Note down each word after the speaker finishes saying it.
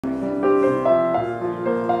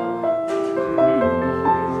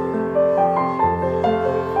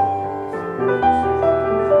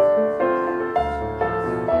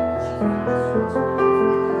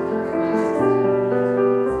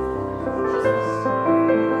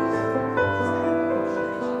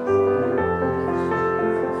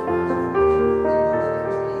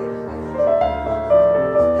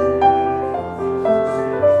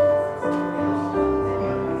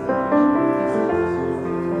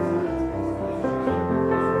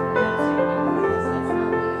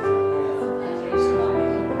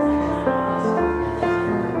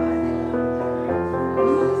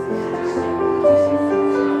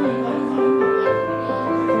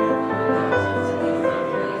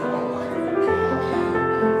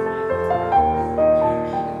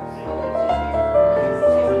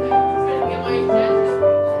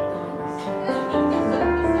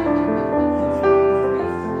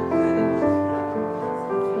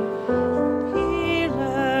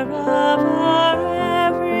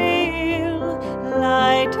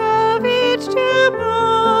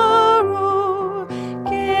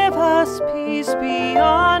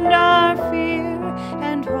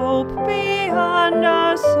hope beyond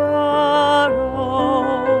our sorrow.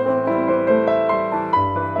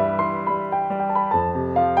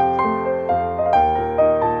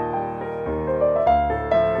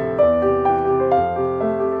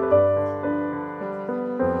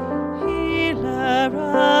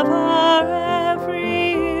 Of our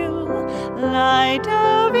every ill, light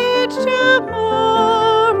of each tomorrow,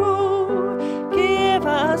 give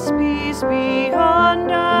us peace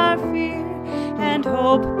beyond our fear, and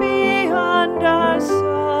hope beyond our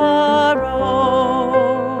sorrow.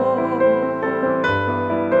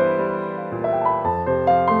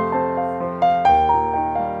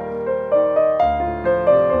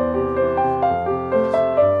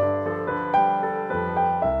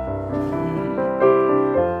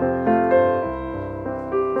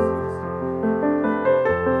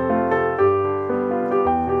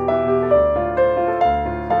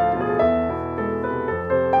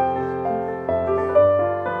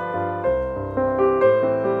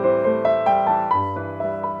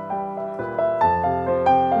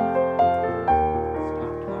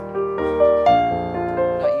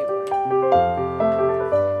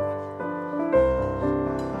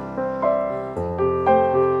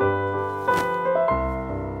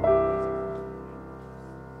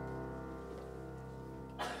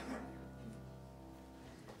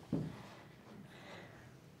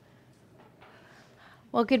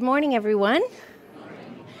 Well, good morning, everyone. Good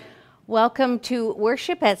morning. Welcome to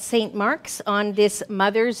worship at St. Mark's on this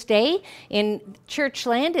Mother's Day. In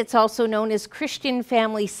Churchland, it's also known as Christian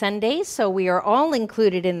Family Sunday, so we are all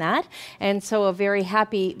included in that. And so a very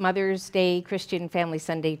happy Mother's Day, Christian Family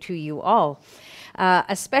Sunday to you all.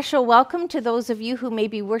 A special welcome to those of you who may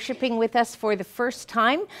be worshiping with us for the first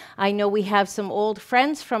time. I know we have some old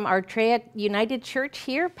friends from our Therien United Church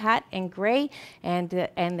here, Pat and Gray, and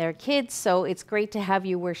their kids, so it's great to have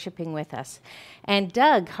you worshiping with us. And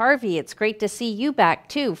Doug, Harvey, it's great to see you back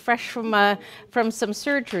too, fresh from some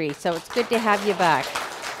surgery, so it's good to have you back.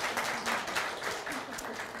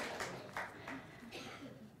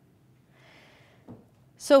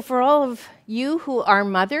 So for all of you who are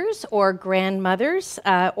mothers or grandmothers,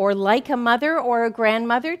 or like a mother or a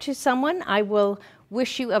grandmother to someone, I will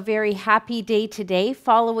wish you a very happy day today.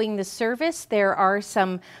 Following the service, there are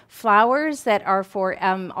some flowers that are for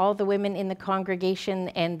all the women in the congregation,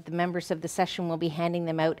 and the members of the session will be handing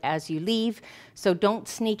them out as you leave. So don't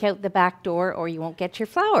sneak out the back door or you won't get your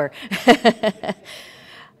flower.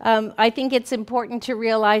 I think it's important to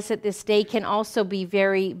realize that this day can also be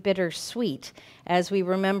very bittersweet as we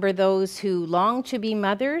remember those who long to be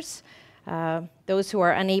mothers, those who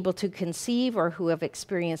are unable to conceive or who have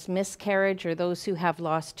experienced miscarriage, or those who have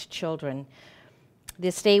lost children.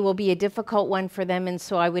 This day will be a difficult one for them, and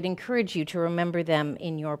so I would encourage you to remember them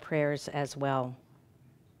in your prayers as well.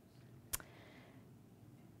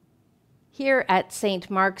 Here at St.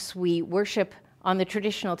 Mark's, we worship on the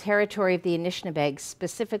traditional territory of the Anishinaabeg,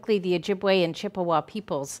 specifically the Ojibwe and Chippewa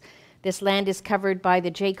peoples. This land is covered by the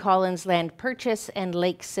J. Collins Land Purchase and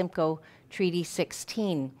Lake Simcoe Treaty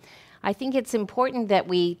 16. I think it's important that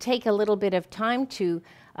we take a little bit of time to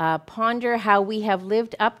ponder how we have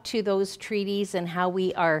lived up to those treaties and how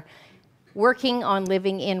we are working on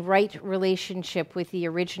living in right relationship with the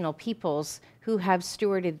original peoples who have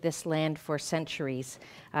stewarded this land for centuries.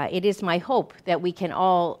 It is my hope that we can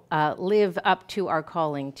all live up to our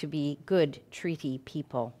calling to be good treaty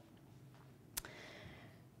people.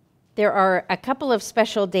 There are a couple of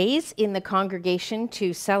special days in the congregation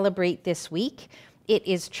to celebrate this week. It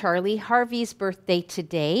is Charlie Harvey's birthday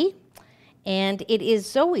today, and it is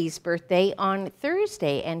Zoe's birthday on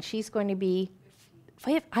Thursday, and she's going to be,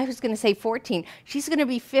 I was going to say 14. She's going to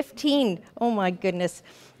be 15. Oh my goodness.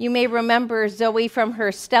 You may remember Zoe from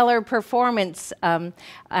her stellar performance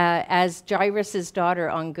as Jairus' daughter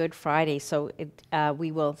on Good Friday. So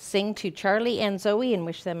we will sing to Charlie and Zoe and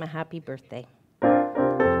wish them a happy birthday.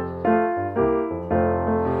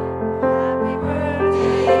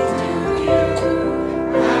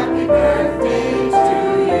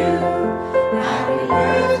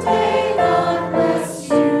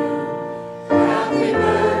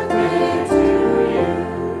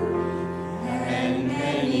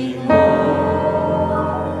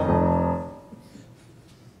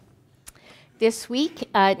 This week,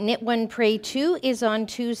 Knit One, Pray Two is on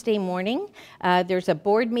Tuesday morning. There's a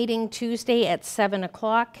board meeting Tuesday at 7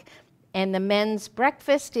 o'clock, and the men's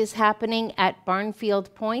breakfast is happening at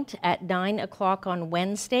Barnfield Point at 9 o'clock on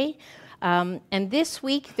Wednesday. And this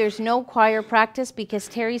week, there's no choir practice because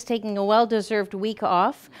Terry's taking a well-deserved week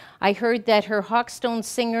off. I heard that her Hawkstone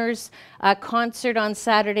Singers concert on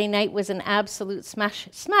Saturday night was an absolute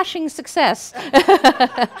smashing success.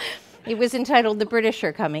 It was entitled "The British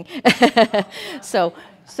Are Coming." So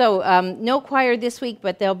no choir this week,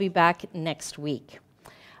 but they'll be back next week.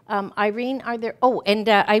 Irene, are there? Oh, and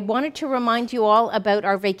I wanted to remind you all about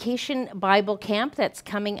our Vacation Bible Camp that's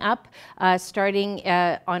coming up, starting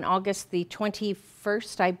on August the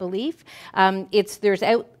 21st, I believe.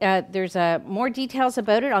 There's more details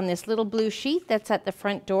about it on this little blue sheet that's at the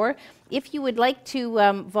front door. If you would like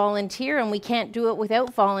to volunteer, and we can't do it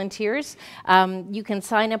without volunteers, you can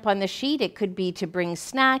sign up on the sheet. It could be to bring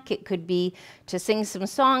snack, it could be to sing some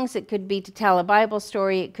songs, it could be to tell a Bible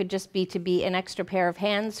story, it could just be to be an extra pair of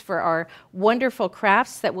hands for our wonderful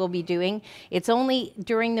crafts that we'll be doing. It's only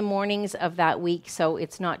during the mornings of that week, so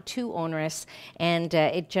it's not too onerous, and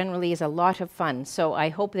it generally is a lot of fun. So I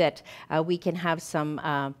hope that we can have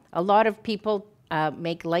a lot of people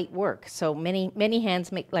make light work. So many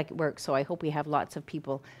hands make light work. So I hope we have lots of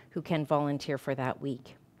people who can volunteer for that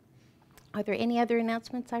week. Are there any other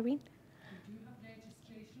announcements, Irene? We do have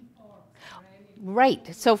registration forms for any.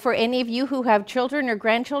 Right. So for any of you who have children or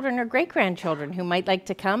grandchildren or great-grandchildren who might like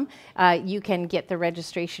to come, you can get the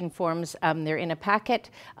registration forms. They're in a packet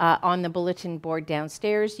on the bulletin board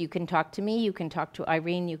downstairs. You can talk to me. You can talk to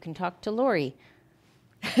Irene. You can talk to Lori.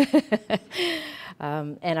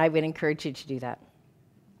 And I would encourage you to do that.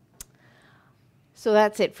 So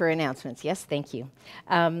that's it for announcements. Yes, thank you.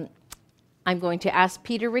 I'm going to ask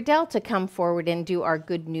Peter Ruddell to come forward and do our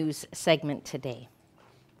good news segment today.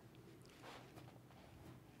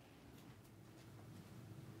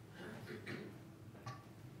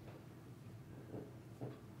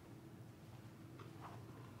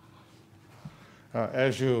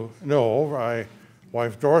 As you know, my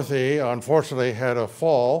wife Dorothy unfortunately had a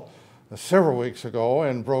fall several weeks ago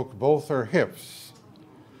and broke both her hips.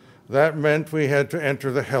 That meant we had to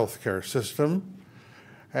enter the healthcare system.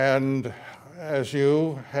 And as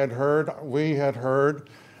you had heard, we had heard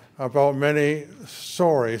about many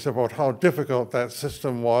stories about how difficult that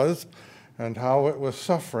system was and how it was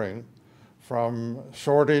suffering from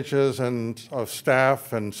shortages of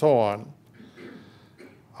staff and so on.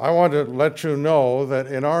 I want to let you know that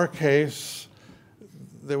in our case,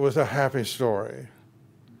 there was a happy story.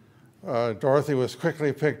 Dorothy was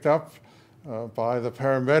quickly picked up by the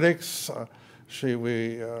paramedics. She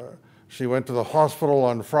went to the hospital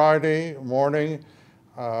on Friday morning,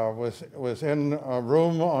 was in a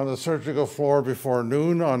room on the surgical floor before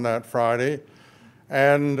noon on that Friday,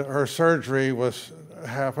 and her surgery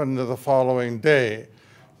happened the following day.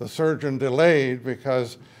 The surgeon delayed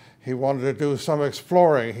because he wanted to do some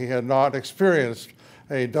exploring. He had not experienced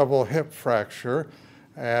a double hip fracture,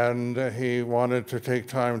 and he wanted to take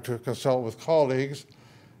time to consult with colleagues.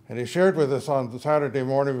 And he shared with us on the Saturday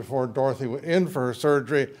morning before Dorothy went in for her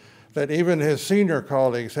surgery that even his senior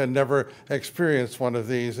colleagues had never experienced one of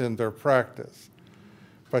these in their practice.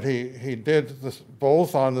 But he did this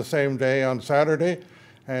both on the same day on Saturday,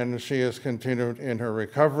 and she has continued in her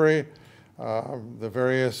recovery. The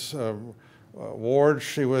various wards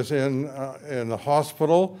she was in the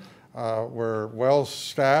hospital were well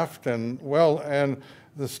staffed and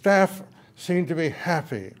the staff seemed to be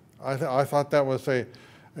happy. I thought that was a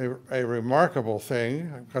remarkable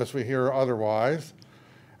thing because we hear otherwise.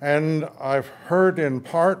 And I've heard in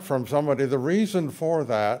part from somebody the reason for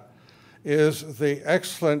that is the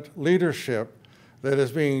excellent leadership that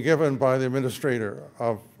is being given by the administrator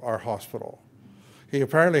of our hospital. He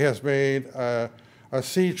apparently has made a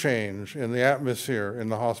sea change in the atmosphere in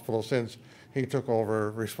the hospital since he took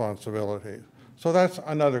over responsibility. So that's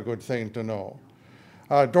another good thing to know.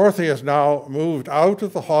 Dorothy has now moved out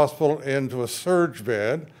of the hospital into a surge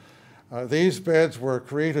bed. These beds were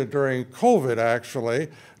created during COVID, actually,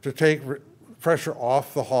 to take pressure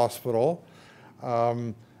off the hospital.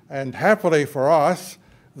 And happily for us,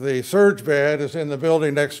 the surge bed is in the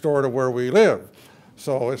building next door to where we live.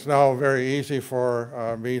 So it's now very easy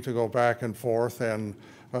for me to go back and forth and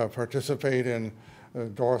participate in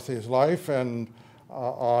Dorothy's life. And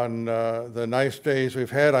on the nice days we've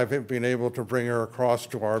had, I've been able to bring her across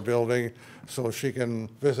to our building so she can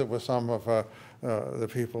visit with some of the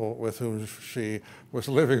people with whom she was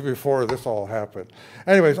living before this all happened.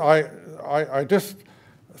 Anyways, I just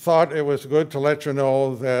thought it was good to let you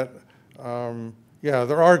know that, yeah,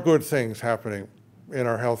 there are good things happening in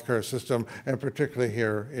our healthcare system, and particularly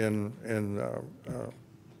here in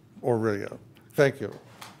Orillia. Thank you.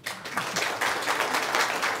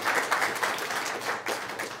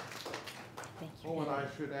 Oh, and I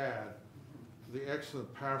should add, the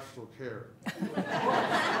excellent pastoral care.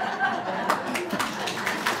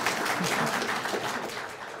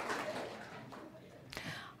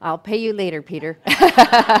 I'll pay you later, Peter.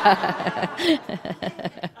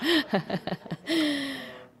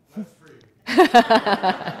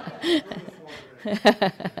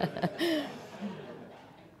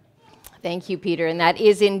 Thank you, Peter. And that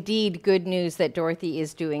is indeed good news that Dorothy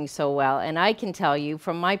is doing so well. And I can tell you,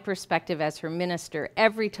 from my perspective as her minister,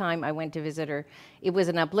 every time I went to visit her, it was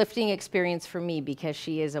an uplifting experience for me because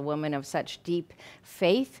she is a woman of such deep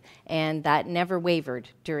faith, and that never wavered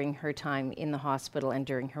during her time in the hospital and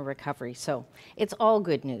during her recovery. So it's all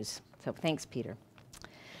good news. So thanks, Peter.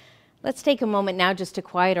 Let's take a moment now just to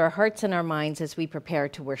quiet our hearts and our minds as we prepare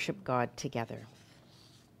to worship God together.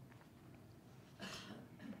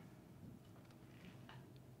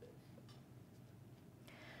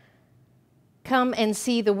 Come and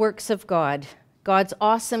see the works of God, God's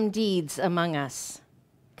awesome deeds among us.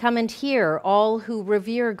 Come and hear all who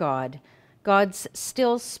revere God, God's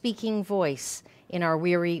still speaking voice in our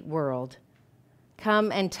weary world.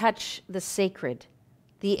 Come and touch the sacred,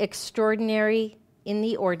 the extraordinary in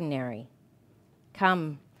the ordinary.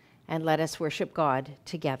 Come and let us worship God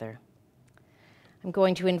together. I'm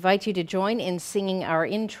going to invite you to join in singing our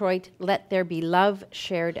introit, Let There Be Love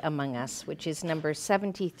Shared Among Us, which is number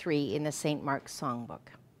 73 in the St. Mark's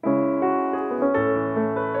Songbook.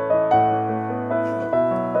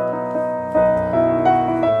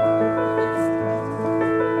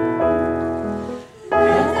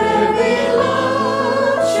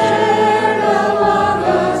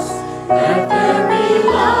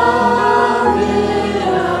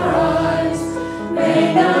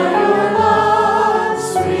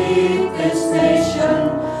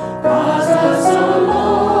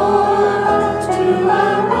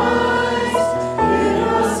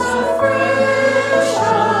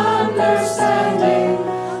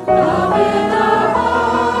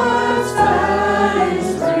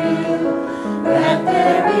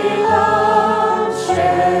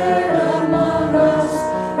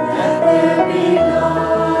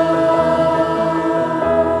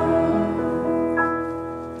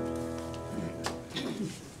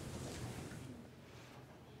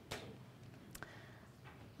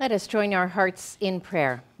 Let us join our hearts in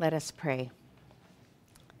prayer. Let us pray.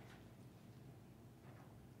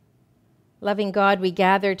 Loving God, we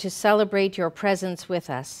gather to celebrate your presence with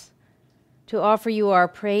us, to offer you our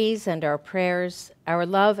praise and our prayers, our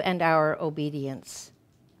love and our obedience.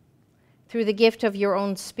 Through the gift of your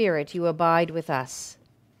own Spirit, you abide with us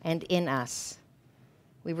and in us.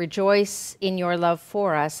 We rejoice in your love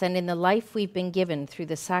for us and in the life we've been given through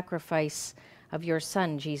the sacrifice of your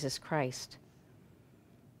Son, Jesus Christ.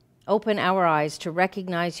 Open our eyes to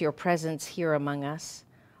recognize your presence here among us.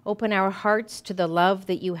 Open our hearts to the love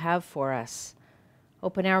that you have for us.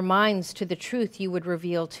 Open our minds to the truth you would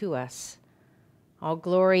reveal to us. All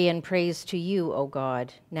glory and praise to you, O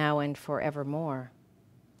God, now and forevermore.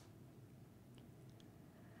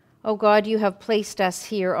 O God, you have placed us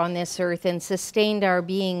here on this earth and sustained our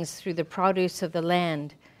beings through the produce of the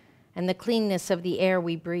land and the cleanness of the air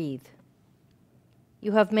we breathe.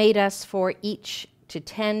 You have made us for each to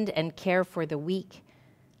tend and care for the weak,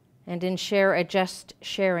 and ensure a just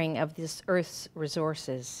sharing of this earth's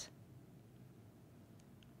resources.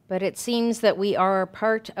 But it seems that we are a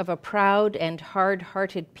part of a proud and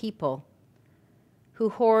hard-hearted people who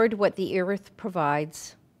hoard what the earth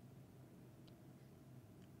provides.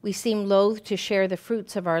 We seem loath to share the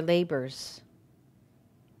fruits of our labors.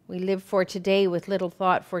 We live for today with little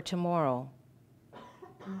thought for tomorrow,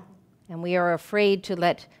 and we are afraid to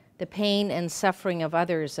let the pain and suffering of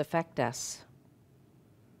others affect us.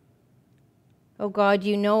 O God,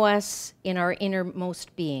 you know us in our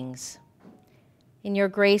innermost beings. In your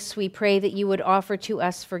grace, we pray that you would offer to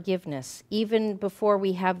us forgiveness, even before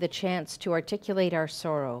we have the chance to articulate our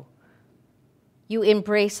sorrow. You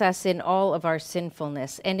embrace us in all of our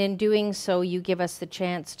sinfulness, and in doing so, you give us the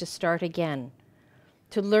chance to start again,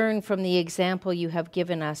 to learn from the example you have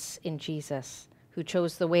given us in Jesus, who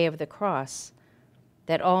chose the way of the cross,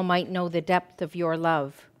 that all might know the depth of your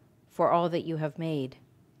love for all that you have made.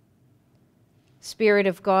 Spirit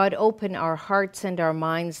of God, open our hearts and our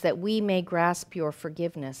minds that we may grasp your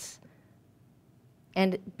forgiveness,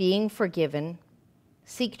 and being forgiven,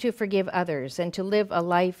 seek to forgive others and to live a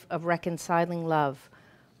life of reconciling love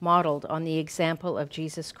modeled on the example of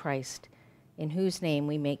Jesus Christ, in whose name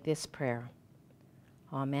we make this prayer.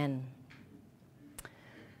 Amen.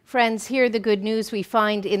 Friends, hear the good news we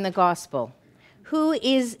find in the gospel. Who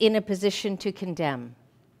is in a position to condemn?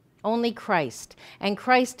 Only Christ. And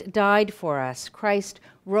Christ died for us. Christ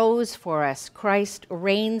rose for us. Christ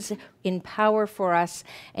reigns in power for us.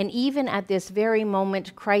 And even at this very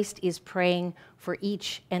moment, Christ is praying for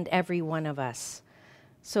each and every one of us.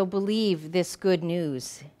 So believe this good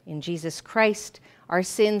news. In Jesus Christ, our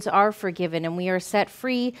sins are forgiven and we are set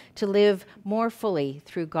free to live more fully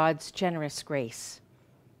through God's generous grace.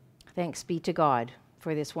 Thanks be to God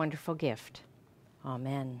for this wonderful gift.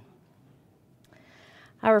 Amen.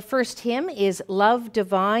 Our first hymn is Love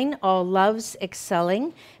Divine, All Loves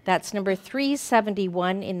Excelling. That's number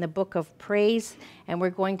 371 in the Book of Praise, and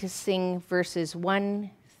we're going to sing verses 1,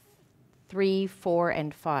 3, 4,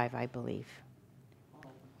 and 5, I believe.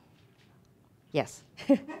 Yes.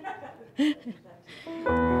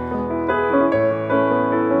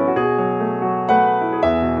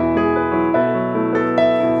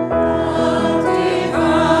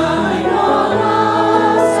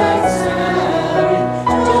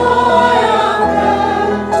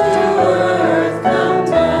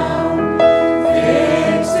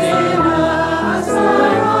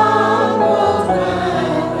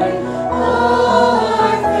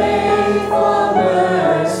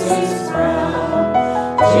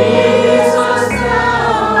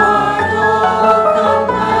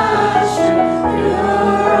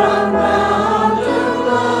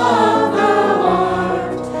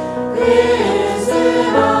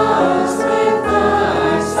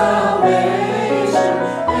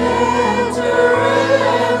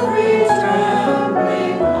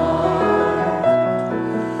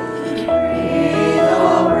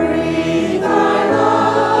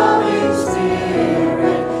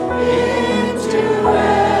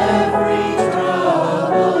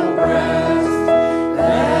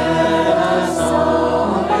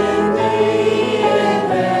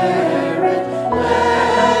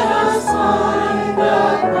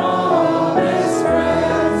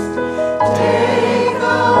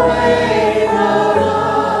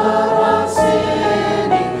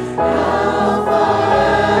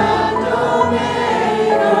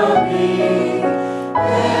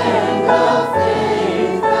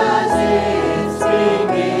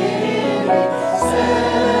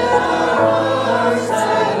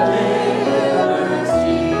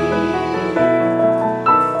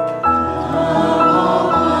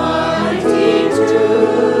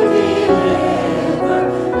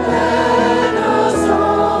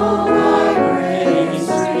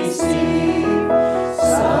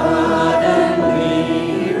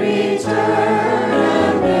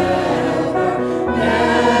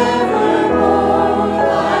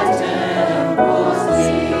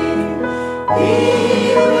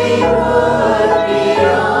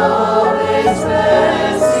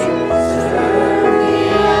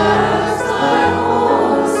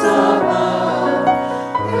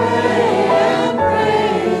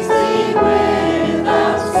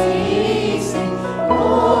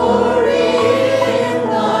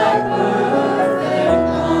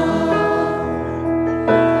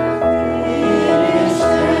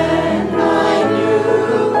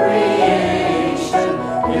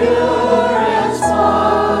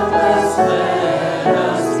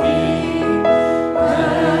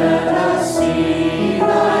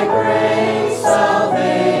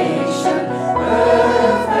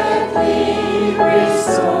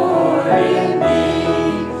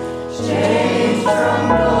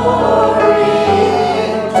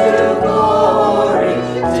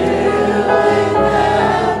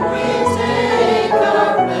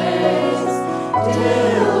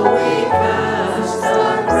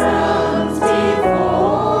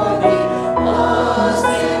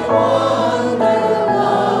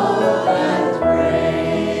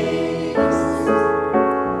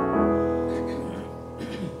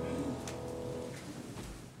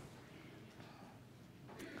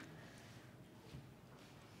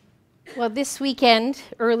 Well,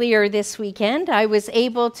 earlier this weekend, I was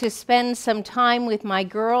able to spend some time with my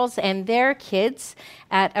girls and their kids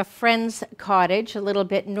at a friend's cottage a little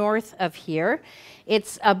bit north of here.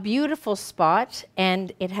 It's a beautiful spot,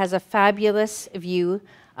 and it has a fabulous view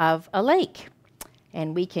of a lake.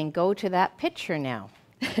 And we can go to that picture now.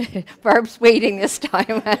 Barb's waiting this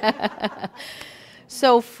time.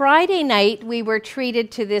 So Friday night, we were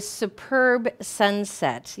treated to this superb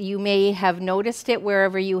sunset. You may have noticed it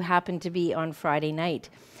wherever you happen to be on Friday night.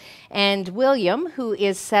 And William, who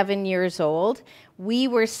is 7 years old, we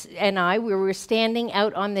were standing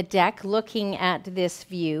out on the deck looking at this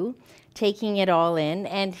view, taking it all in,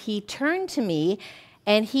 and he turned to me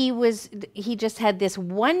and he just had this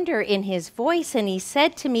wonder in his voice, and he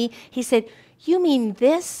said to me, "You mean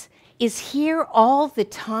this is here all the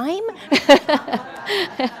time?"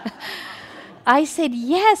 I said,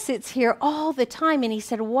 yes, it's here all the time. And he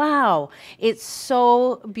said, wow, it's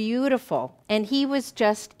so beautiful. And he was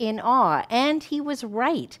just in awe. And he was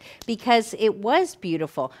right, because it was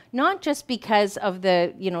beautiful, not just because of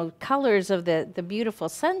the, colors of the beautiful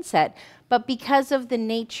sunset, but because of the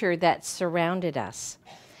nature that surrounded us.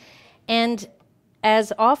 And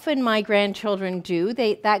as often my grandchildren do,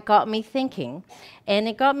 that got me thinking. And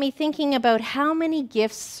it got me thinking about how many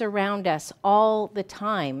gifts surround us all the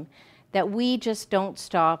time that we just don't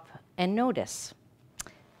stop and notice.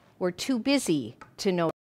 We're too busy to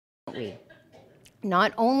notice, aren't we?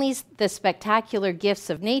 Not only the spectacular gifts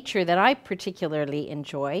of nature that I particularly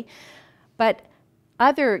enjoy, but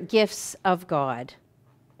other gifts of God.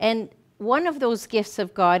 And one of those gifts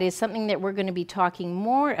of God is something that we're going to be talking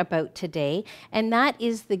more about today, and that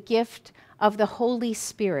is the gift of the Holy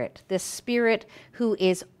Spirit, the Spirit who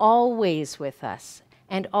is always with us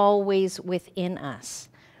and always within us.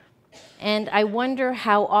 And I wonder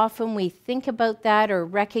how often we think about that or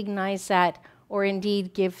recognize that or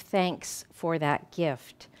indeed give thanks for that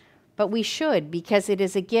gift. But we should, because it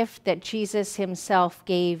is a gift that Jesus himself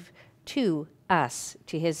gave to us,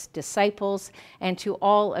 to his disciples, and to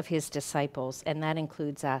all of his disciples, and that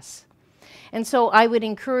includes us. And so I would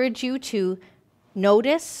encourage you to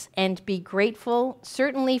notice and be grateful,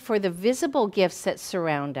 certainly for the visible gifts that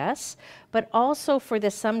surround us, but also for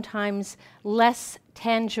the sometimes less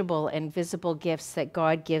tangible and visible gifts that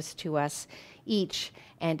God gives to us each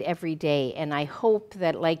and every day. And I hope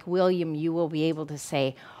that, like William, you will be able to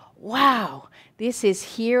say, wow, this is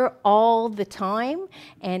here all the time,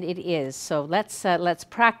 and it is. So let's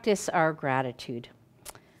practice our gratitude.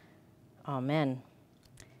 Amen.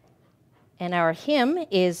 And our hymn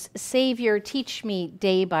is Savior, Teach Me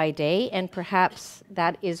Day by Day, and perhaps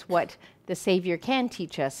that is what the Savior can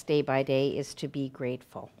teach us day by day, is to be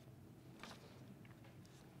grateful.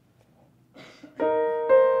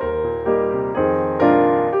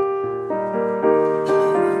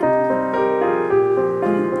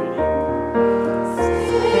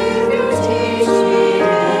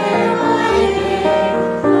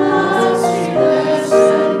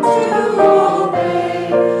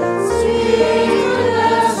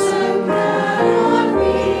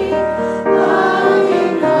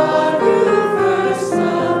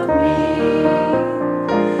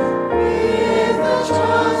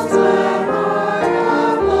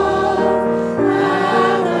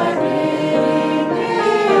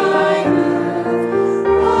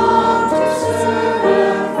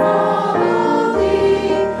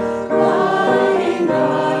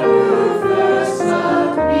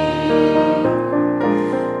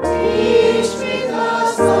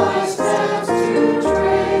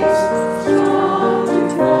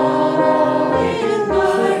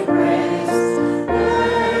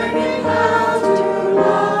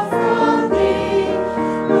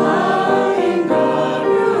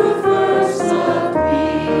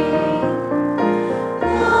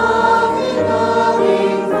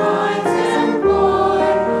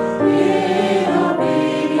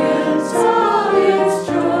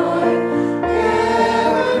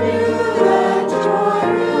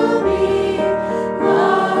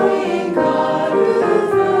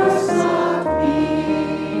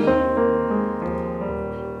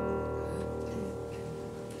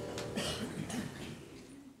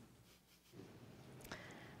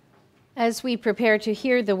 As we prepare to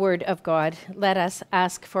hear the word of God, let us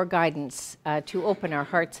ask for guidance to open our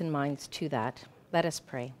hearts and minds to that. Let us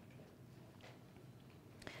pray.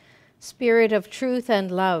 Spirit of truth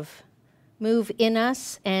and love, move in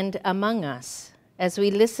us and among us as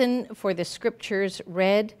we listen for the scriptures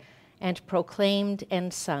read and proclaimed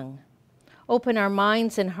and sung. Open our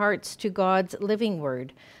minds and hearts to God's living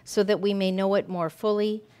word so that we may know it more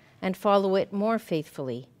fully and follow it more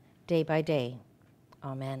faithfully day by day.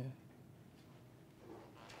 Amen.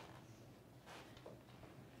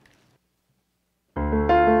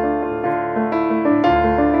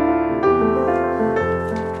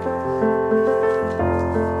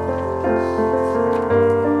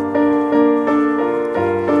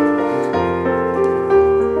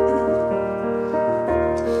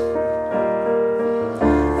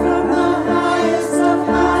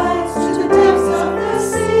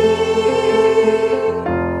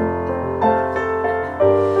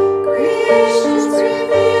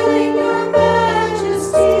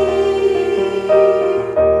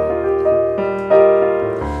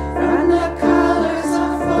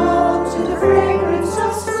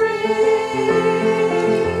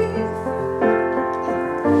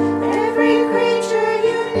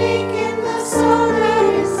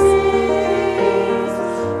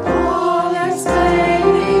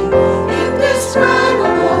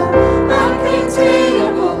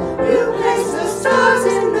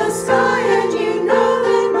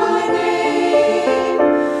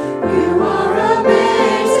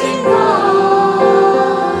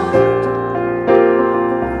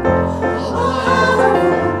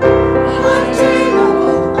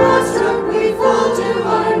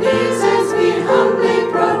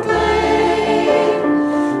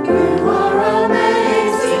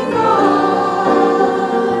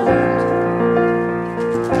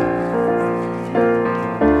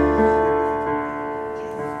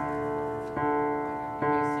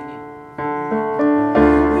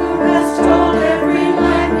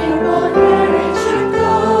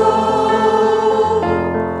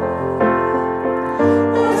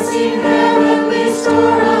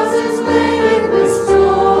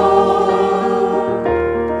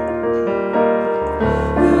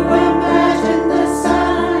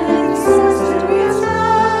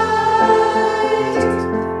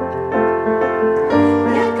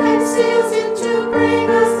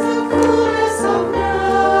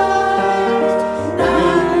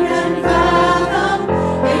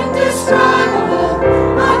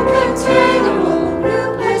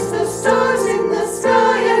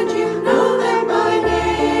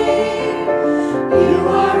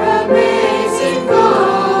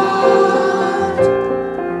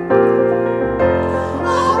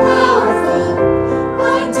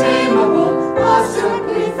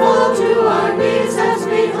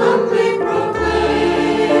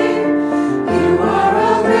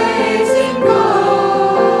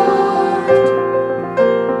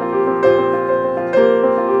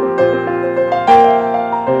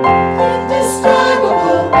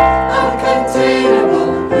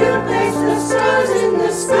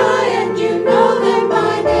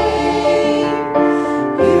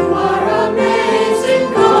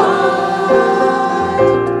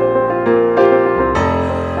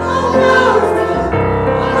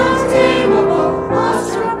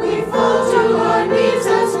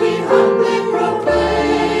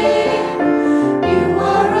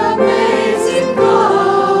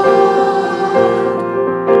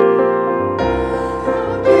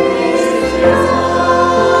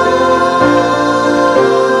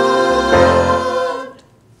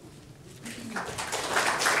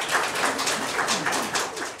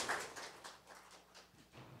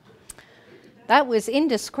 That was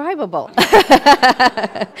indescribable.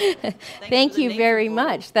 Thank you very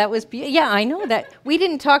much. That was yeah, I know that. We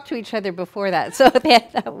didn't talk to each other before that, so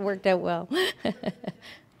that worked out well.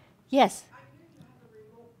 Yes.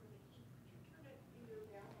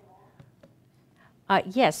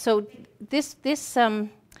 Yes. So this is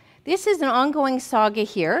an ongoing saga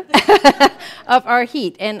here of our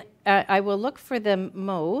heat, and I will look for the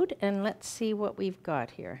mode, and let's see what we've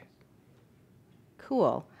got here.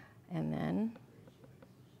 Cool. And then,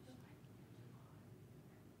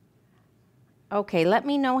 okay, let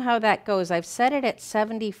me know how that goes. I've set it at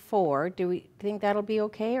 74. Do we think that'll be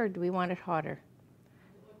okay, or do we want it hotter?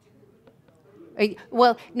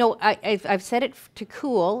 Well, no, I've set it to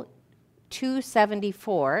cool,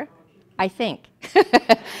 274, I think.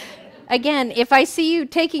 Again, if I see you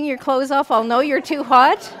taking your clothes off, I'll know you're too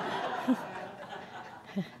hot.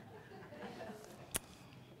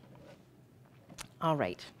 All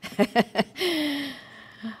right.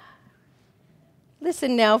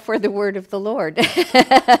 Listen now for the word of the Lord.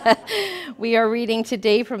 We are reading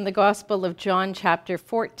today from the Gospel of John, chapter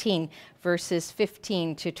 14, verses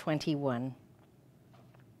 15 to 21.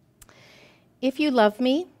 If you love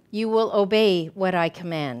me, you will obey what I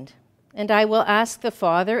command. And I will ask the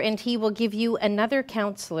Father, and he will give you another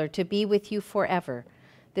counselor to be with you forever,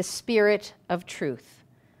 the Spirit of truth.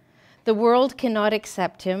 The world cannot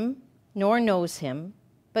accept him, nor knows him,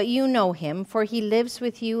 but you know him, for he lives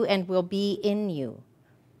with you and will be in you.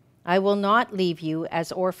 I will not leave you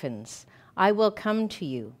as orphans. I will come to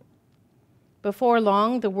you. Before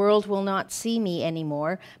long, the world will not see me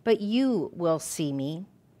anymore, but you will see me.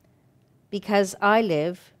 Because I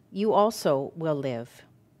live, you also will live.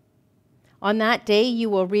 On that day, you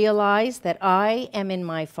will realize that I am in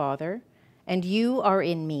my Father, and you are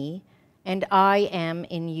in me, and I am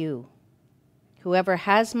in you. Whoever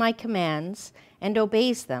has my commands and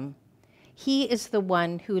obeys them, he is the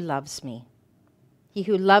one who loves me. He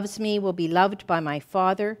who loves me will be loved by my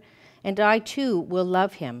Father, and I too will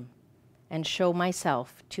love him and show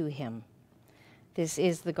myself to him. This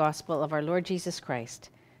is the gospel of our Lord Jesus Christ.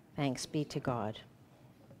 Thanks be to God.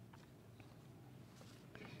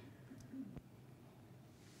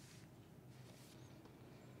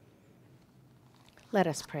 Let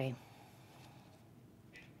us pray.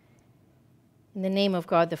 In the name of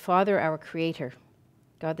God the Father, our Creator,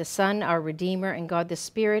 God the Son, our Redeemer, and God the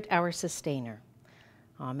Spirit, our Sustainer.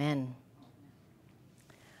 Amen.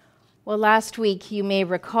 Well, last week, you may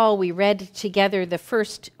recall, we read together the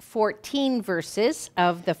first 14 verses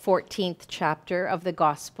of the 14th chapter of the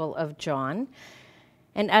Gospel of John.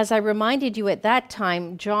 And as I reminded you at that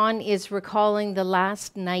time, John is recalling the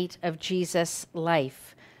last night of Jesus'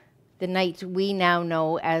 life, the night we now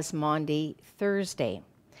know as Maundy Thursday.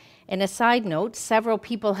 And a side note, several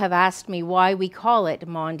people have asked me why we call it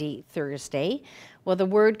Maundy Thursday. Well, the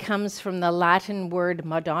word comes from the Latin word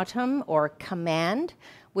mandatum, or command,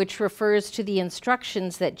 which refers to the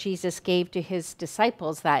instructions that Jesus gave to his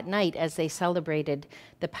disciples that night as they celebrated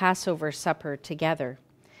the Passover supper together.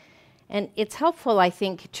 And it's helpful, I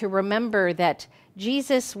think, to remember that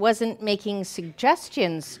Jesus wasn't making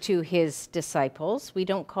suggestions to his disciples. We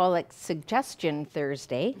don't call it Suggestion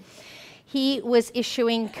Thursday. He was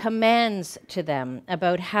issuing commands to them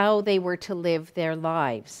about how they were to live their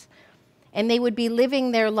lives. And they would be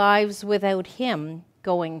living their lives without him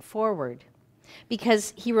going forward.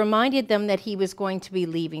 Because he reminded them that he was going to be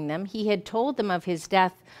leaving them. He had told them of his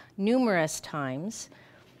death numerous times.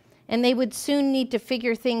 And they would soon need to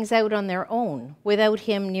figure things out on their own, without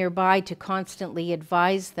him nearby to constantly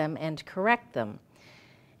advise them and correct them.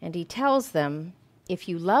 And he tells them, if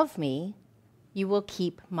you love me, you will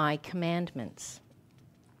keep my commandments.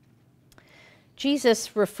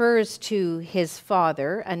 Jesus refers to his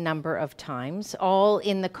Father a number of times, all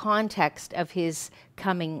in the context of his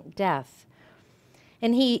coming death.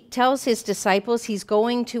 And he tells his disciples he's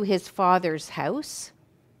going to his Father's house,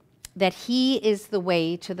 that he is the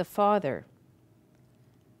way to the Father.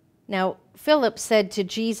 Now, Philip said to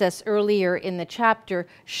Jesus earlier in the chapter,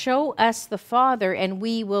 "Show us the Father, and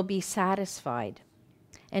we will be satisfied."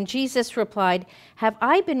 And Jesus replied, "Have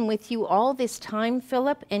I been with you all this time,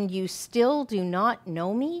 Philip, and you still do not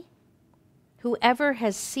know me? Whoever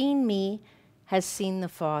has seen me has seen the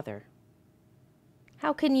Father.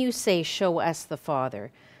 How can you say, 'Show us the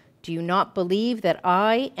Father'? Do you not believe that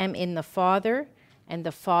I am in the Father, and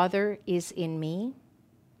the Father is in me?"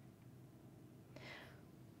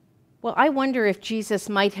 Well, I wonder if Jesus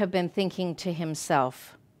might have been thinking to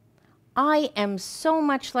himself, I am so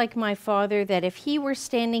much like my Father that if he were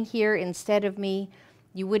standing here instead of me,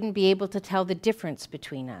 you wouldn't be able to tell the difference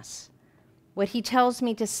between us. What he tells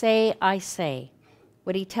me to say, I say.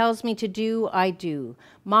 What he tells me to do, I do.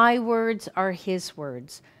 My words are his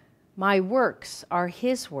words. My works are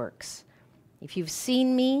his works. If you've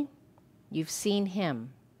seen me, you've seen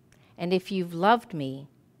him. And if you've loved me,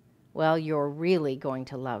 well, you're really going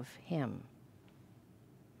to love him.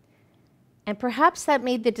 And perhaps that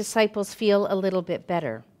made the disciples feel a little bit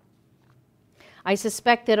better. I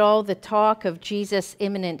suspect that all the talk of Jesus'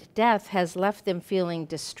 imminent death has left them feeling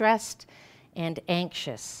distressed and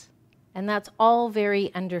anxious. And that's all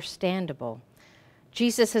very understandable.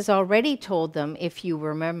 Jesus has already told them, if you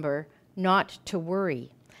remember, not to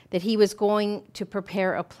worry, that he was going to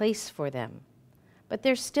prepare a place for them. But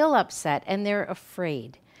they're still upset and they're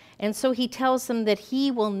afraid. And so he tells them that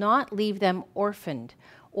he will not leave them orphaned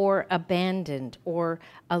or abandoned or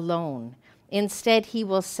alone. Instead, he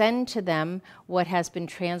will send to them what has been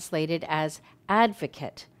translated as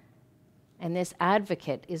advocate. And this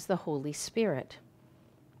advocate is the Holy Spirit.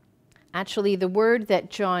 Actually, the word that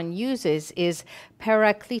John uses is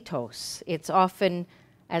parakletos. It's often,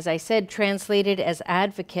 as I said, translated as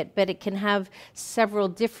advocate, but it can have several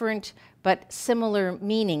different but similar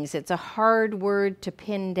meanings. It's a hard word to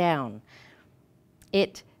pin down.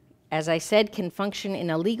 It, as I said, can function in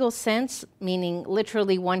a legal sense, meaning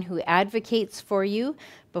literally one who advocates for you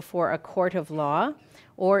before a court of law,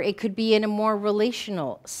 or it could be in a more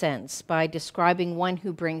relational sense by describing one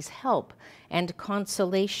who brings help and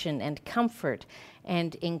consolation and comfort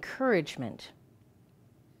and encouragement.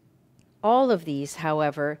 All of these,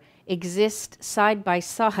 however, exist side by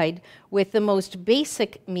side with the most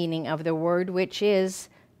basic meaning of the word, which is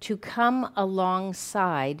to come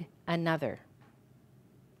alongside another.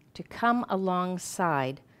 To come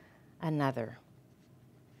alongside another.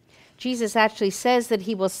 Jesus actually says that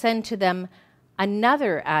he will send to them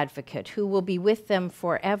another advocate who will be with them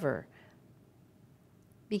forever.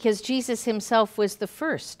 Because Jesus himself was the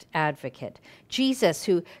first advocate. Jesus,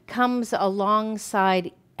 who comes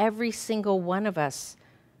alongside every single one of us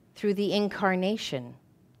through the incarnation,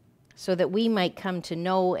 so that we might come to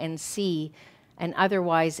know and see an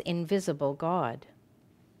otherwise invisible God.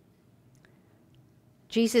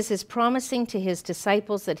 Jesus is promising to his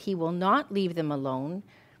disciples that he will not leave them alone,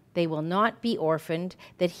 they will not be orphaned,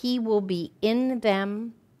 that he will be in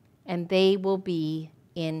them and they will be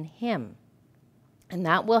in him. And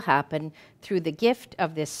that will happen through the gift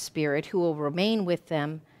of this Spirit who will remain with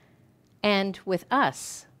them and with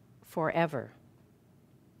us forever.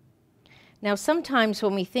 Now, sometimes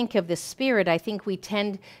when we think of the Spirit, I think we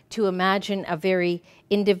tend to imagine a very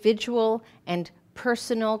individual and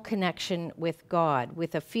personal connection with God,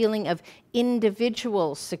 with a feeling of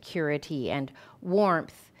individual security and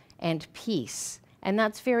warmth and peace. And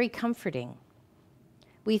that's very comforting.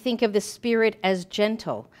 We think of the Spirit as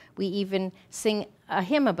gentle. We even sing a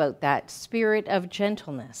hymn about that, Spirit of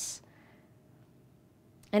Gentleness.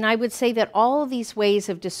 And I would say that all these ways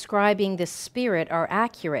of describing the Spirit are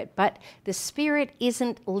accurate, but the Spirit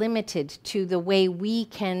isn't limited to the way we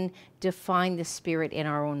can define the Spirit in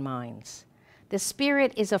our own minds. The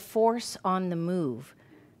Spirit is a force on the move,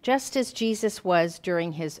 just as Jesus was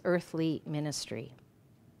during his earthly ministry.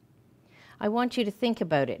 I want you to think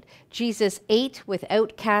about it. Jesus ate with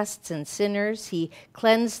outcasts and sinners. He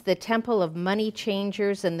cleansed the temple of money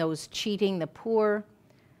changers and those cheating the poor.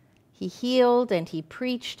 He healed and he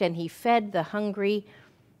preached and he fed the hungry.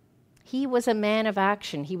 He was a man of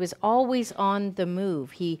action. He was always on the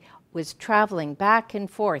move. He was traveling back and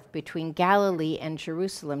forth between Galilee and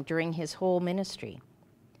Jerusalem during his whole ministry.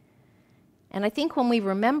 And I think when we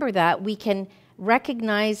remember that, we can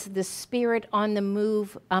recognize the Spirit on the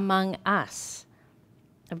move among us,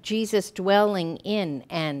 of Jesus dwelling in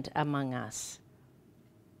and among us.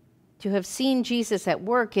 To have seen Jesus at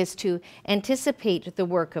work is to anticipate the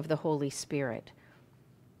work of the Holy Spirit.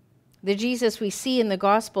 The Jesus we see in the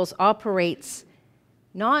Gospels operates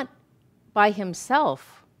not by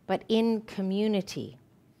himself, but in community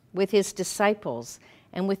with his disciples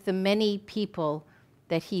and with the many people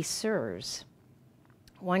that he serves.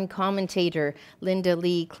 One commentator, Linda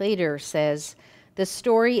Lee Clater, says, "The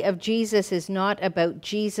story of Jesus is not about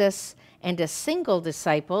Jesus and a single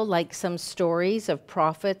disciple, like some stories of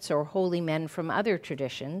prophets or holy men from other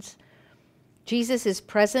traditions. Jesus is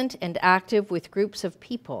present and active with groups of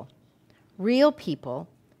people, real people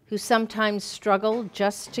who sometimes struggle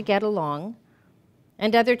just to get along,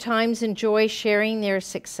 and other times enjoy sharing their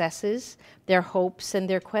successes, their hopes, and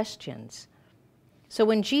their questions. So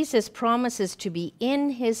when Jesus promises to be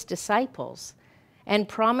in his disciples and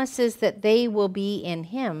promises that they will be in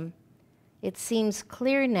him, it seems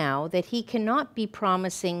clear now that he cannot be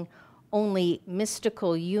promising only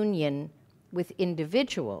mystical union with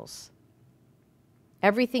individuals.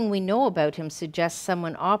 Everything we know about him suggests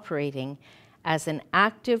someone operating as an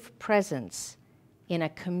active presence in a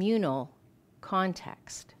communal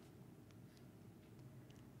context.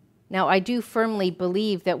 Now, I do firmly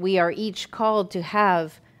believe that we are each called to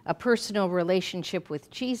have a personal relationship with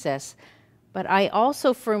Jesus, but I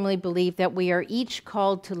also firmly believe that we are each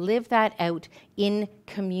called to live that out in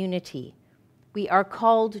community. We are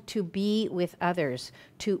called to be with others,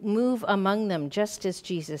 to move among them just as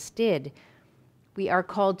Jesus did. We are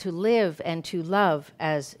called to live and to love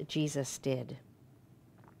as Jesus did.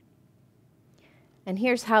 And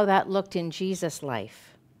here's how that looked in Jesus'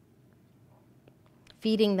 life.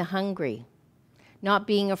 Feeding the hungry, not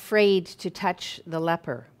being afraid to touch the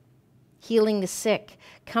leper, healing the sick,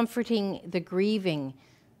 comforting the grieving,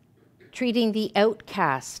 treating the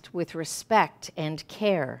outcast with respect and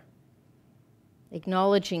care,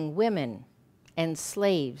 acknowledging women and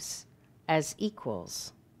slaves as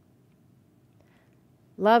equals.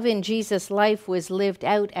 Love in Jesus' life was lived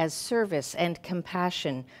out as service and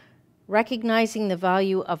compassion, recognizing the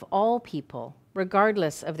value of all people,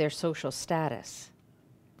 regardless of their social status.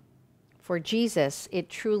 For Jesus, it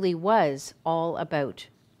truly was all about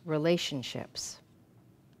relationships.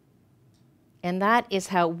 And that is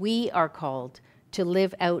how we are called to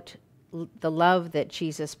live out the love that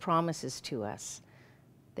Jesus promises to us,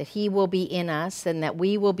 that he will be in us and that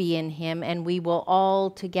we will be in him, and we will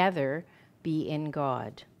all together be in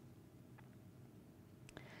God.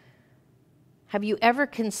 Have you ever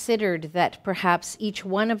considered that perhaps each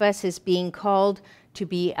one of us is being called to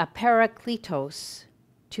be a parakletos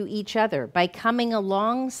to each other by coming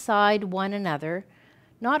alongside one another,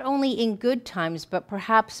 not only in good times, but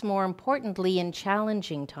perhaps more importantly in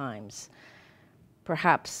challenging times,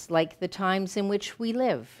 perhaps like the times in which we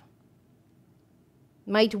live?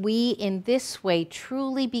 Might we in this way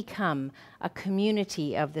truly become a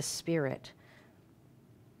community of the Spirit?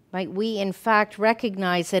 Might we in fact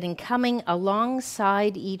recognize that in coming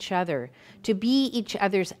alongside each other, to be each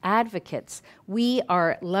other's advocates, we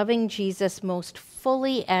are loving Jesus most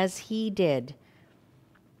fully as he did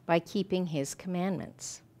by keeping his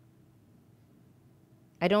commandments.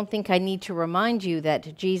 I don't think I need to remind you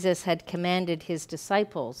that Jesus had commanded his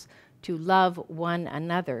disciples to love one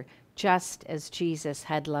another just as Jesus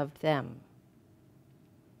had loved them.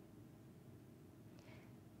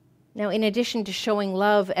 Now, in addition to showing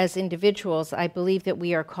love as individuals, I believe that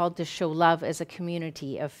we are called to show love as a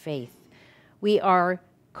community of faith. We are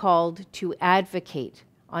called to advocate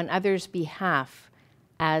on others' behalf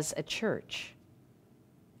as a church.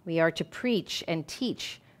 We are to preach and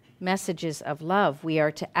teach messages of love. We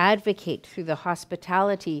are to advocate through the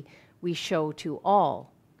hospitality we show to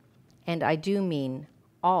all, and I do mean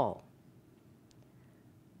all.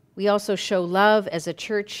 We also show love as a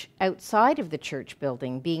church outside of the church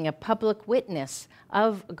building, being a public witness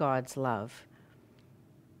of God's love.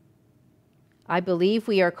 I believe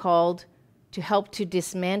we are called to help to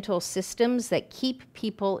dismantle systems that keep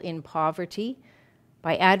people in poverty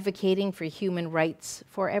by advocating for human rights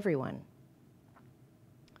for everyone.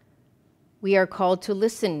 We are called to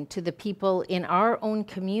listen to the people in our own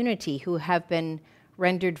community who have been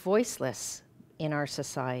rendered voiceless in our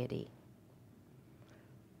society.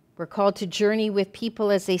 We're called to journey with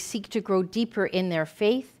people as they seek to grow deeper in their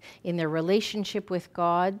faith, in their relationship with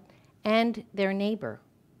God and their neighbor.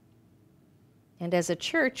 And as a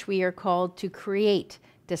church, we are called to create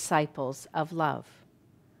disciples of love.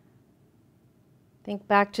 Think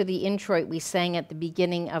back to the introit we sang at the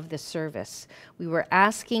beginning of the service. We were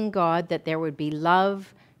asking God that there would be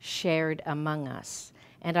love shared among us.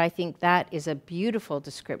 And I think that is a beautiful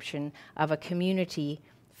description of a community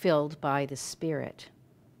filled by the Spirit.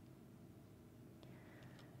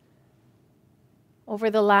 Over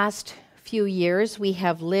the last few years, we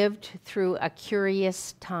have lived through a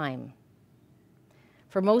curious time.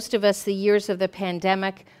 For most of us, the years of the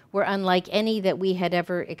pandemic were unlike any that we had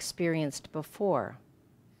ever experienced before.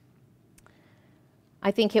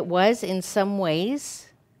 I think it was, in some ways,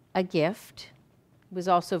 a gift. It was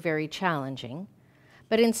also very challenging.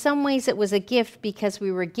 But in some ways, it was a gift because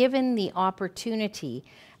we were given the opportunity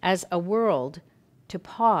as a world to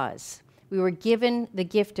pause. We were given the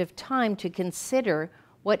gift of time to consider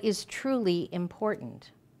what is truly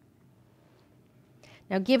important.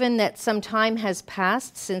 Now, given that some time has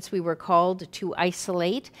passed since we were called to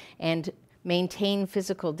isolate and maintain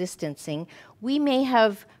physical distancing, we may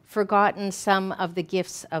have forgotten some of the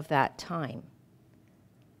gifts of that time.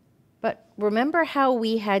 But remember how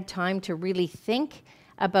we had time to really think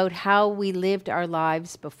about how we lived our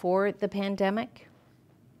lives before the pandemic?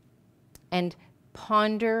 And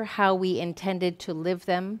ponder how we intended to live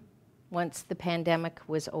them once the pandemic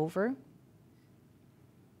was over?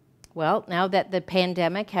 Well, now that the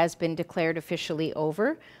pandemic has been declared officially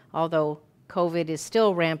over, although COVID is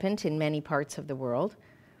still rampant in many parts of the world,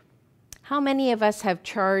 how many of us have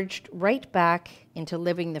charged right back into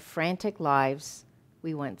living the frantic lives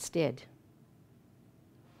we once did?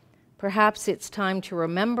 Perhaps it's time to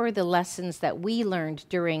remember the lessons that we learned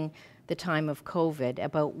during the time of COVID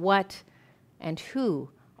about what and who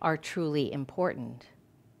are truly important.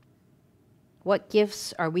 What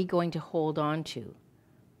gifts are we going to hold on to?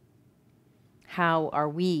 How are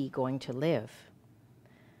we going to live?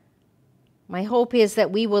 My hope is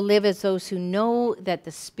that we will live as those who know that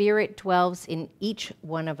the Spirit dwells in each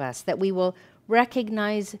one of us, that we will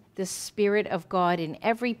recognize the Spirit of God in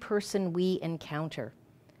every person we encounter.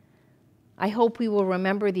 I hope we will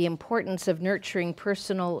remember the importance of nurturing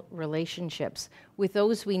personal relationships with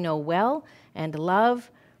those we know well and love,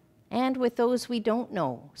 and with those we don't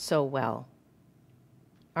know so well.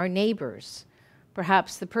 Our neighbors,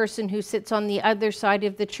 perhaps the person who sits on the other side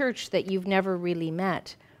of the church that you've never really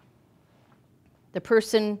met, the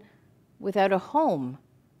person without a home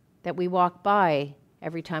that we walk by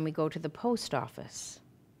every time we go to the post office.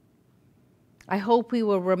 I hope we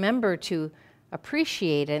will remember to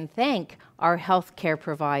appreciate and thank our healthcare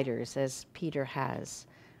providers, as Peter has,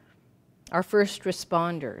 our first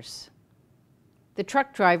responders, the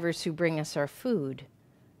truck drivers who bring us our food,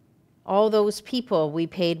 all those people we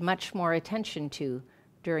paid much more attention to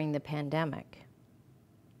during the pandemic.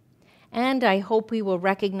 And I hope we will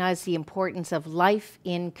recognize the importance of life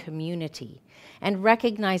in community and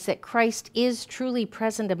recognize that Christ is truly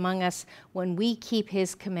present among us when we keep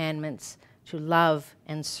his commandments to love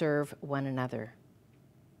and serve one another.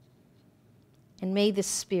 And may the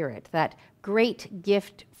Spirit, that great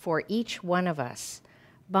gift for each one of us,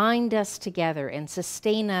 bind us together and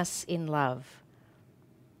sustain us in love.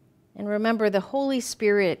 And remember, the Holy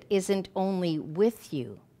Spirit isn't only with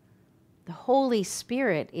you. The Holy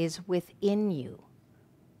Spirit is within you.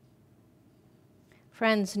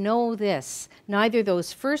 Friends, know this, neither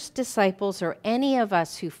those first disciples or any of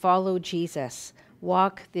us who follow Jesus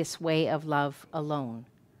walk this way of love alone.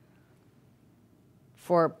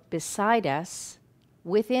 For beside us,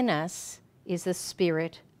 within us, is the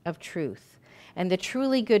Spirit of truth. And the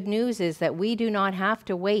truly good news is that we do not have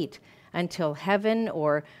to wait until heaven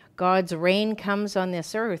or God's reign comes on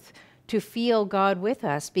this earth to feel God with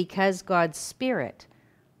us, because God's Spirit,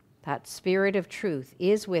 that Spirit of truth,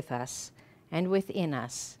 is with us and within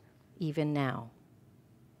us even now.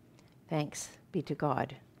 Thanks be to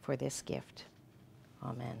God for this gift.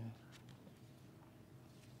 Amen.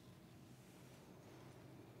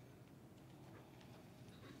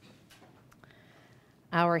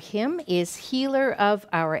 Our hymn is Healer of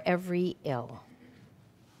Our Every Ill.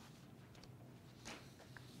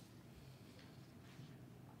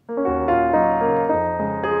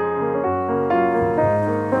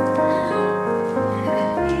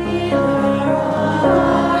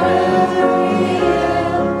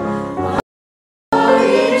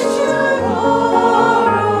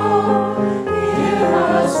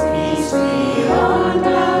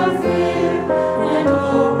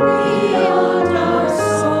 Beyond our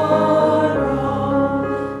sorrow.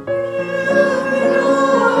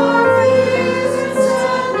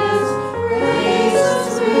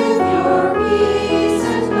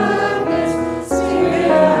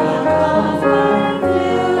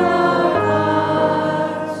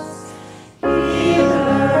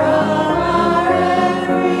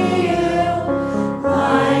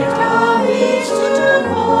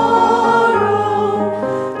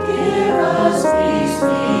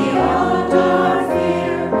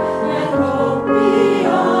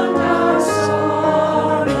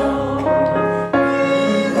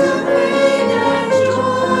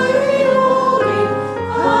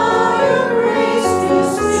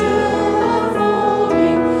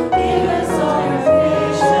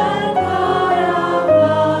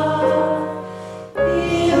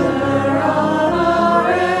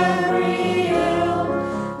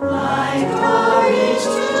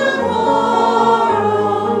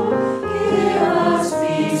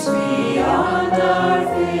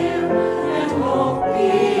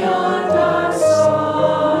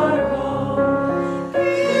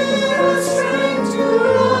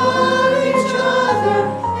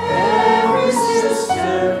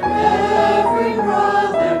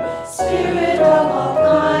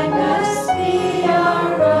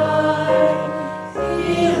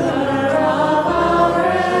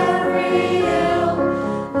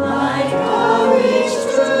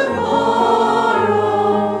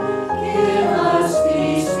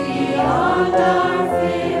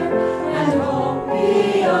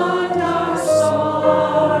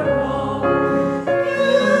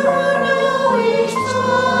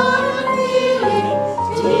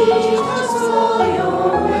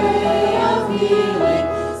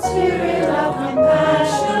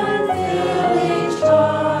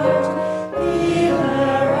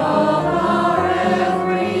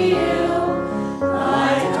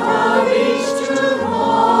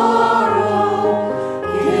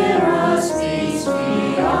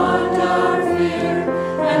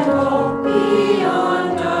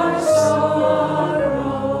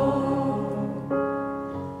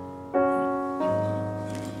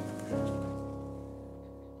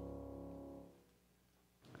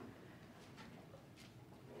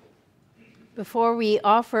 Before we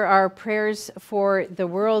offer our prayers for the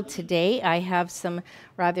world today, I have some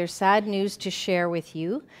rather sad news to share with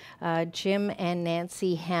you. Jim and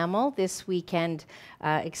Nancy Hamill this weekend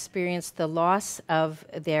experienced the loss of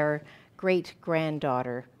their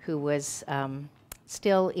great-granddaughter who was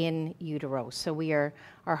still in utero. So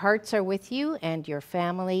our hearts are with you and your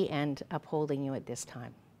family and upholding you at this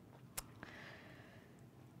time.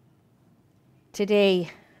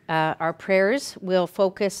 Today, our prayers will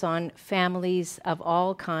focus on families of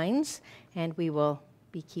all kinds, and we will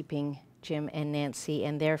be keeping Jim and Nancy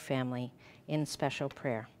and their family in special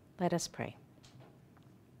prayer. Let us pray.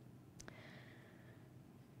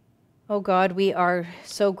 Oh God, we are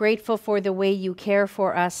so grateful for the way you care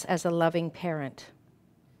for us as a loving parent.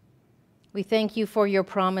 We thank you for your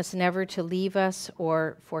promise never to leave us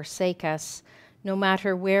or forsake us, no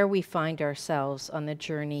matter where we find ourselves on the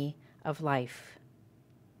journey of life.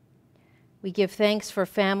 We give thanks for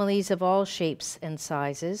families of all shapes and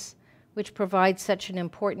sizes, which provide such an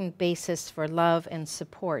important basis for love and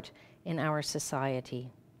support in our society.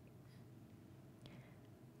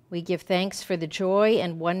 We give thanks for the joy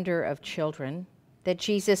and wonder of children that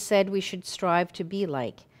Jesus said we should strive to be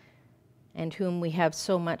like, and whom we have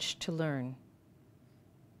so much to learn.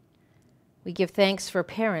 We give thanks for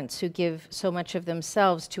parents who give so much of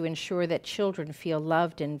themselves to ensure that children feel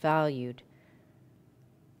loved and valued.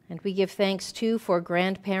 And we give thanks, too, for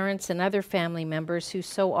grandparents and other family members who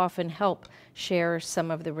so often help share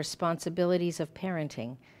some of the responsibilities of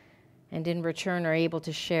parenting and in return are able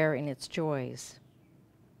to share in its joys.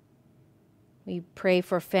 We pray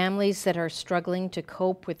for families that are struggling to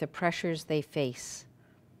cope with the pressures they face.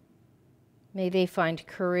 May they find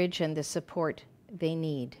courage and the support they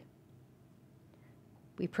need.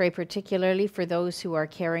 We pray particularly for those who are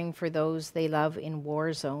caring for those they love in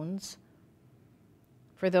war zones,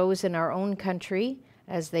 for those in our own country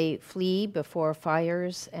as they flee before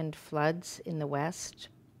fires and floods in the West,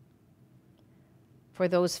 for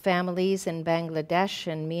those families in Bangladesh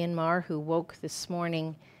and Myanmar who woke this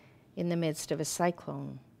morning in the midst of a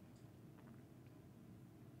cyclone.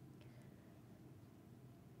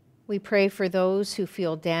 We pray for those who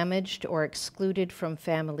feel damaged or excluded from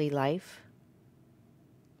family life.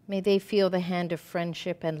 May they feel the hand of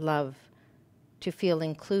friendship and love to feel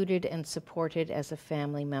included and supported as a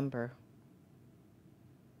family member.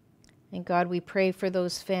 And God, we pray for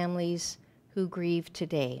those families who grieve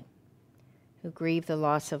today, who grieve the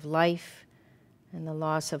loss of life and the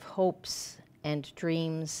loss of hopes and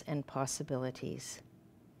dreams and possibilities.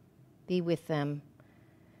 Be with them,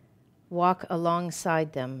 walk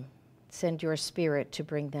alongside them, send your Spirit to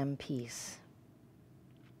bring them peace.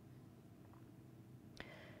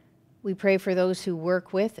 We pray for those who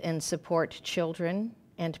work with and support children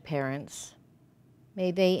and parents. May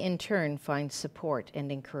they in turn find support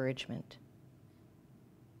and encouragement.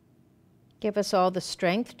 Give us all the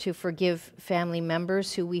strength to forgive family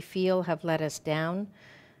members who we feel have let us down,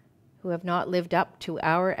 who have not lived up to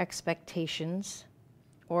our expectations,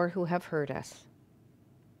 or who have hurt us.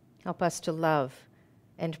 Help us to love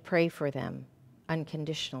and pray for them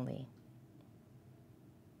unconditionally.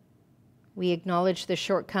 We acknowledge the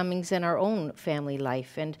shortcomings in our own family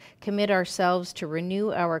life and commit ourselves to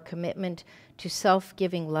renew our commitment to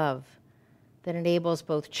self-giving love that enables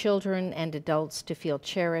both children and adults to feel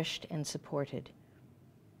cherished and supported.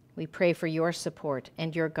 We pray for your support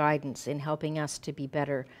and your guidance in helping us to be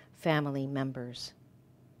better family members.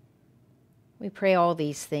 We pray all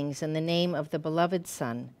these things in the name of the beloved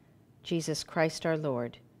Son, Jesus Christ our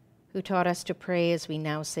Lord, who taught us to pray as we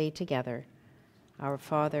now say together, Our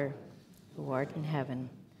Father, who art in heaven,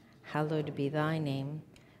 hallowed be thy name.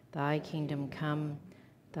 Thy kingdom come,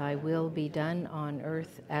 thy will be done on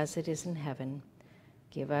earth as it is in heaven.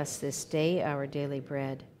 Give us this day our daily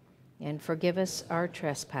bread, and forgive us our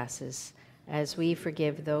trespasses, as we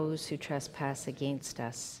forgive those who trespass against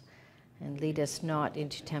us. And lead us not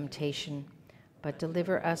into temptation, but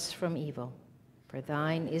deliver us from evil. For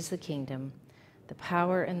thine is the kingdom, the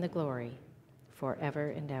power, and the glory,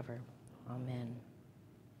 forever and ever. Amen.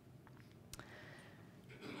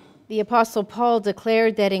 The Apostle Paul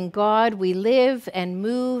declared that in God we live and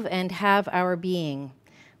move and have our being.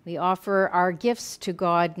 We offer our gifts to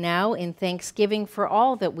God now in thanksgiving for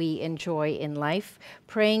all that we enjoy in life,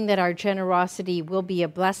 praying that our generosity will be a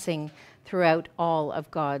blessing throughout all of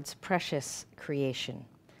God's precious creation.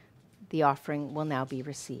 The offering will now be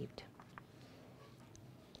received.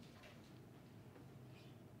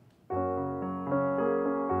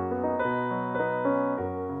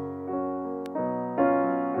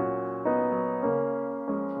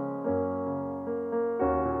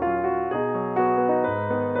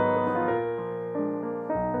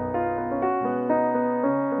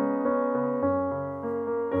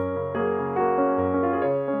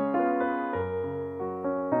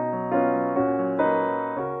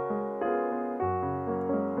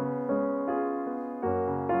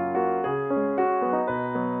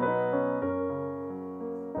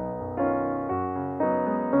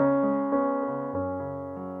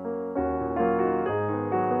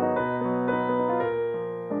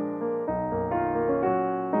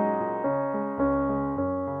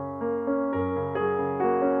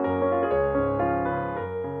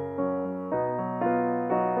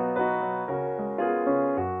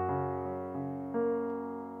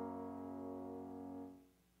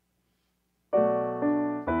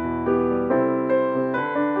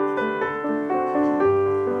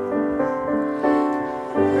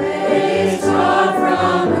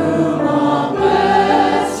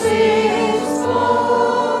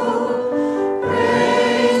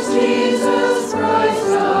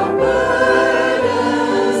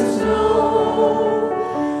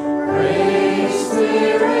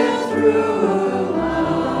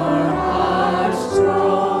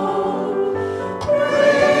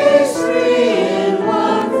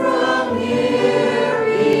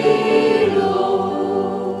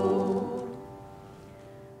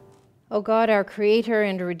 O God, our Creator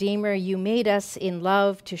and Redeemer, you made us in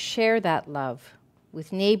love to share that love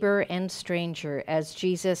with neighbor and stranger, as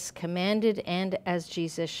Jesus commanded and as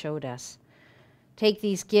Jesus showed us. Take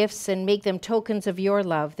these gifts and make them tokens of your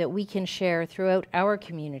love that we can share throughout our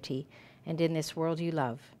community and in this world you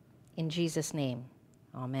love. In Jesus' name,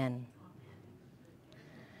 amen.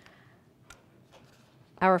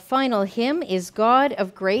 Our final hymn is God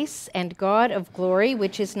of Grace and God of Glory,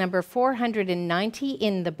 which is number 490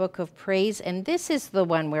 in the Book of Praise, and this is the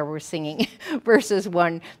one where we're singing verses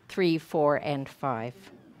 1, 3, 4, and 5.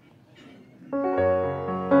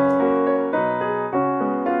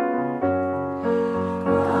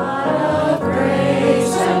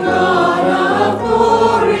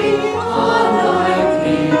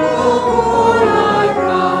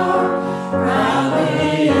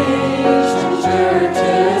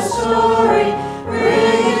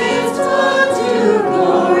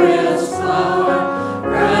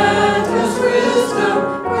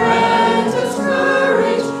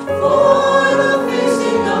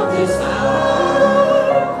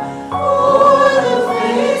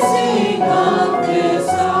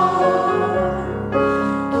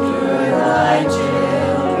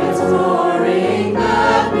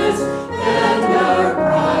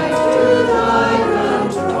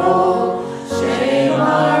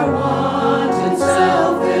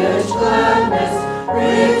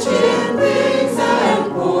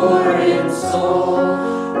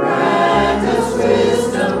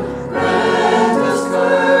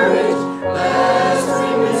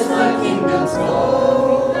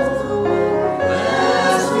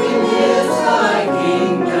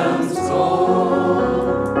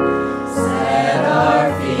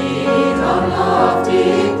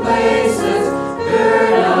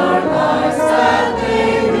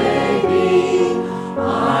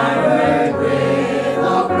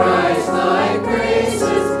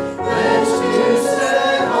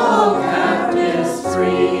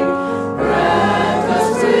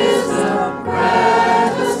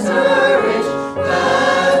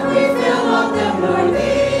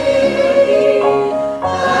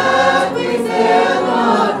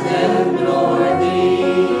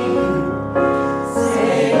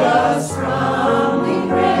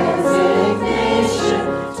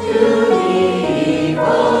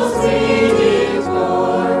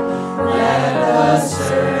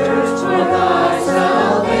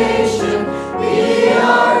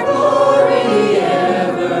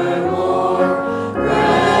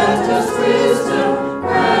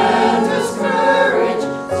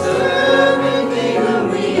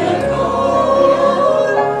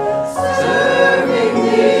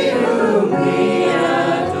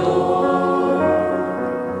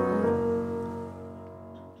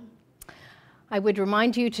 I would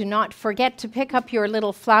remind you to not forget to pick up your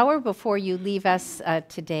little flower before you leave us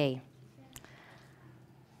today.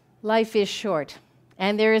 Life is short,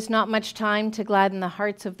 and there is not much time to gladden the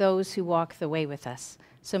hearts of those who walk the way with us.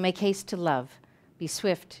 So make haste to love, be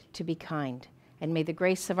swift to be kind, and may the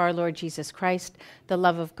grace of our Lord Jesus Christ, the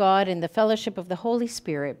love of God, and the fellowship of the Holy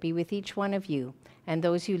Spirit be with each one of you and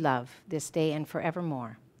those you love this day and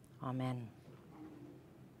forevermore. Amen.